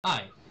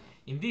Hi,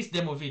 in this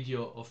demo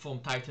video of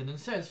Form Titan and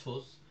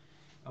Salesforce,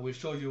 I will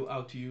show you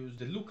how to use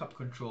the lookup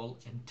control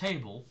and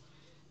table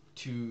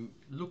to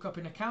look up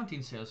an account in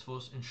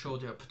Salesforce and show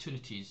the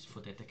opportunities for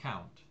that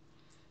account.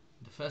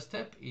 The first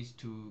step is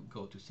to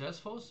go to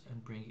Salesforce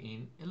and bring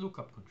in a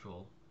lookup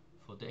control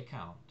for the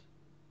account.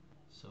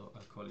 So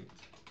I'll call it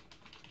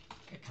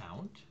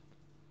account,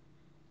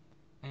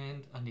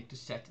 and I need to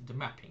set the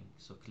mapping.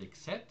 So click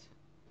set,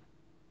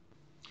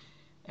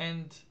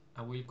 and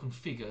I will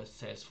configure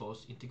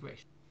Salesforce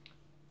integration.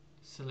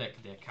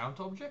 Select the account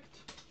object,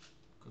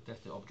 because that's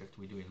the object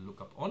we're doing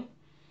lookup on.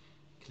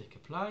 Click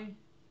apply,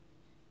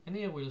 and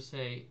here we'll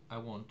say I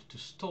want to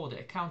store the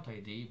account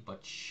ID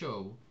but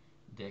show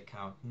the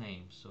account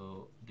name.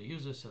 So the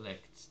user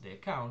selects the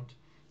account,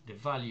 the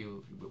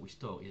value we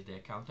store is the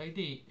account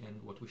ID,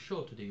 and what we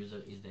show to the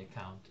user is the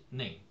account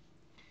name.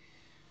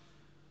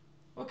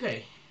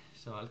 Okay,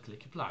 so I'll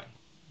click apply.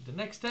 The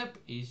next step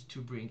is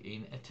to bring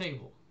in a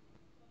table.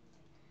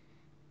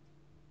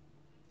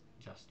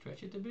 Just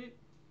stretch it a bit,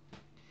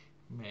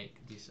 make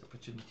this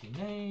opportunity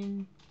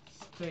name,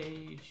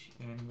 stage,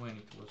 and when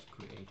it was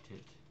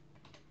created.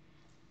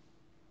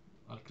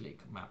 I'll click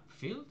map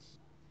fields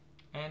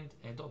and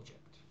add object.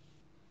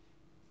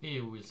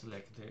 Here we'll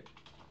select the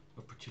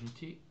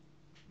opportunity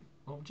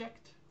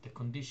object. The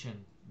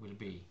condition will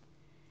be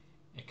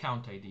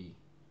account ID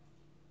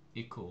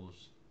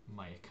equals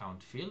my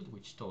account field,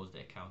 which stores the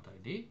account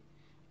ID.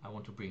 I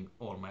want to bring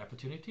all my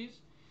opportunities,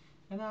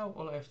 and now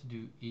all I have to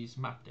do is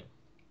map them.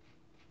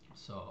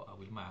 So I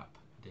will map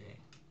the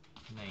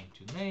name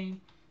to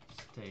name,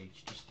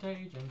 stage to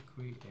stage, and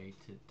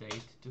created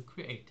date to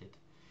created.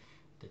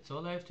 That's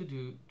all I have to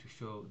do to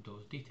show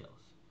those details.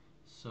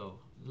 So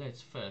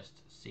let's first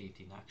see it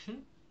in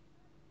action.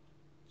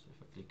 So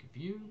if I click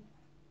view,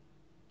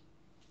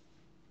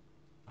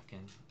 I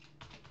can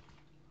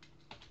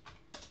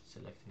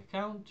select an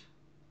account,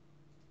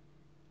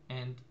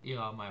 and here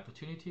are my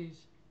opportunities.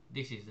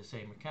 This is the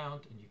same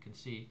account, and you can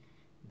see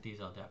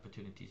these are the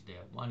opportunities there.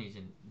 One is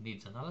in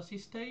needs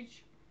analysis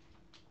stage,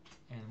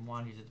 and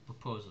one is at the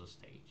proposal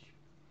stage.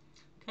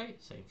 Okay,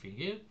 same thing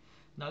here.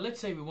 Now let's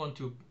say we want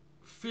to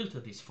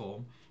filter this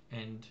form,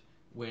 and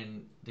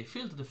when they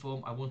filter the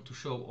form, I want to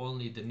show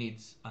only the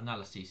needs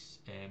analysis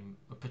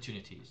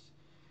opportunities.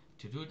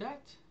 To do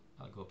that,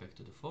 I'll go back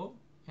to the form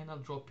and I'll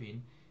drop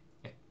in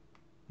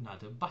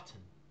another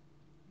button.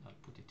 I'll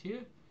put it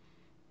here,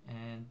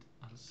 and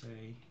I'll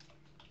say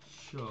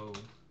show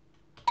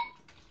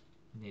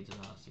needs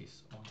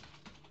analysis on.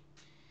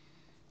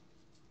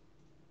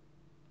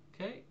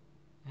 Okay,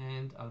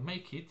 and I'll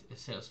make it a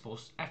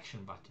Salesforce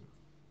action button.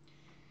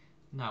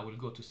 Now we'll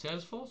go to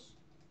Salesforce,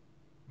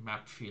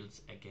 map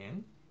fields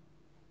again,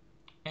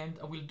 and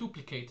I will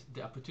duplicate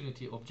the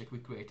opportunity object we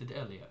created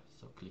earlier.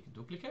 So click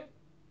duplicate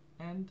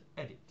and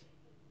edit.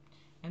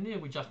 And here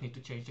we just need to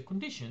change the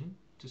condition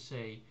to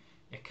say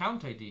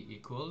account ID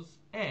equals,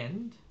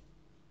 and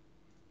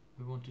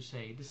we want to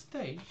say the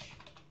stage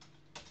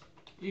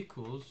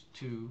equals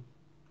to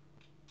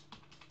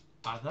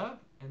other,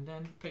 and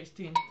then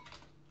paste in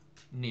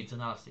needs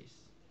analysis.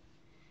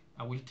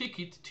 I will tick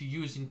it to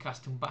use in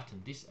custom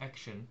button. This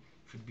action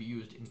should be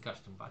used in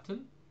custom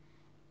button.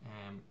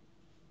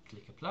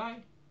 Click apply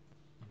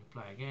and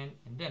apply again,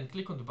 and then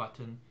click on the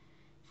button.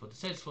 For the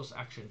Salesforce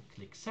action,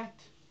 click set,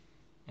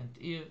 and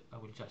here I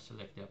will just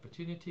select the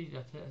opportunity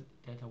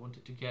that I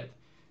wanted to get.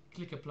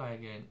 Click apply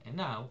again, and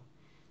now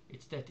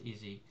it's that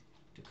easy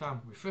to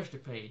come refresh the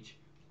page.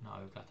 Now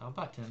we've got our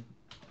button.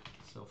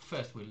 So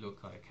first we'll look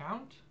our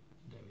account.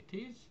 There it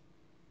is.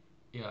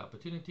 Here are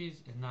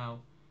opportunities, and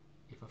now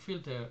if I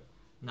filter,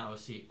 now I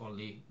see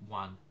only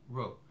one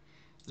row.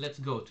 Let's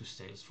go to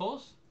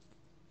Salesforce,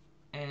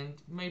 and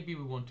maybe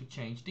we want to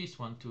change this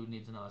one to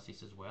needs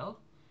analysis as well.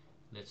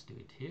 Let's do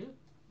it here,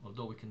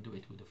 although we can do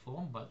it with the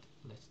form, but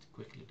let's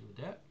quickly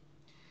do that.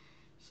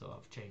 So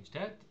I've changed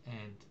that,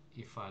 and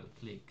if I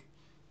click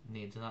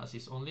needs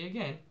analysis only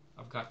again,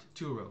 I've got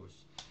two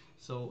rows.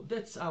 So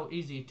that's how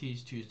easy it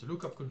is to use the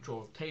lookup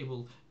control,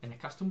 table, and a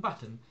custom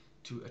button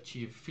to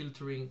achieve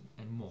filtering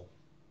and more.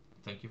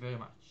 Thank you very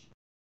much.